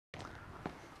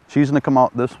She's going to come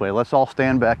out this way. Let's all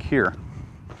stand back here.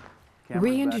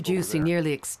 Reintroducing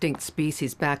nearly extinct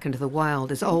species back into the wild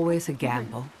is always a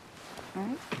gamble.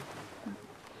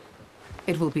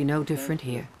 It will be no different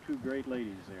here. Two great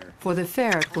ladies there. For the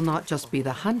ferret will not just be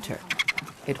the hunter,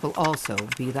 it will also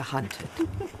be the hunted.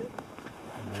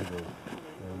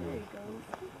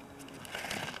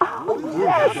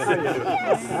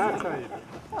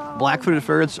 Black-footed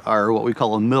ferrets are what we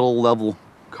call a middle-level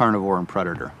carnivore and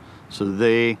predator. So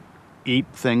they eat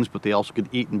things, but they also get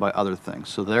eaten by other things.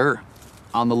 So they're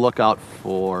on the lookout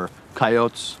for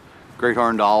coyotes, great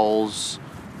horned owls,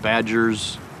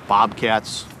 badgers,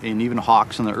 bobcats, and even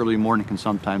hawks in the early morning can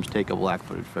sometimes take a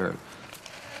black-footed ferret.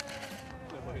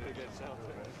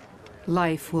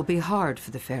 Life will be hard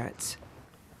for the ferrets,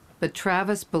 but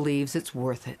Travis believes it's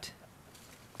worth it.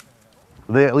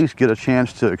 They at least get a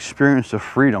chance to experience the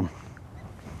freedom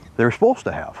they're supposed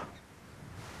to have.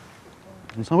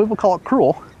 And some people call it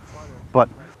cruel, but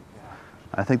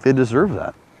I think they deserve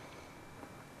that.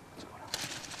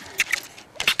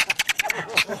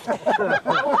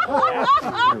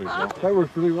 That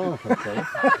worked really well, I think.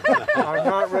 I'm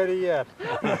not ready yet.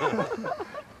 There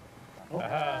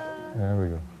we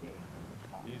go.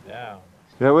 He's down.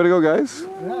 Yeah, way to go, guys.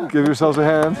 Yeah. Give yourselves a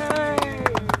hand.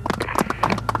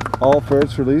 All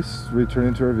ferrets released,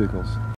 returning to our vehicles.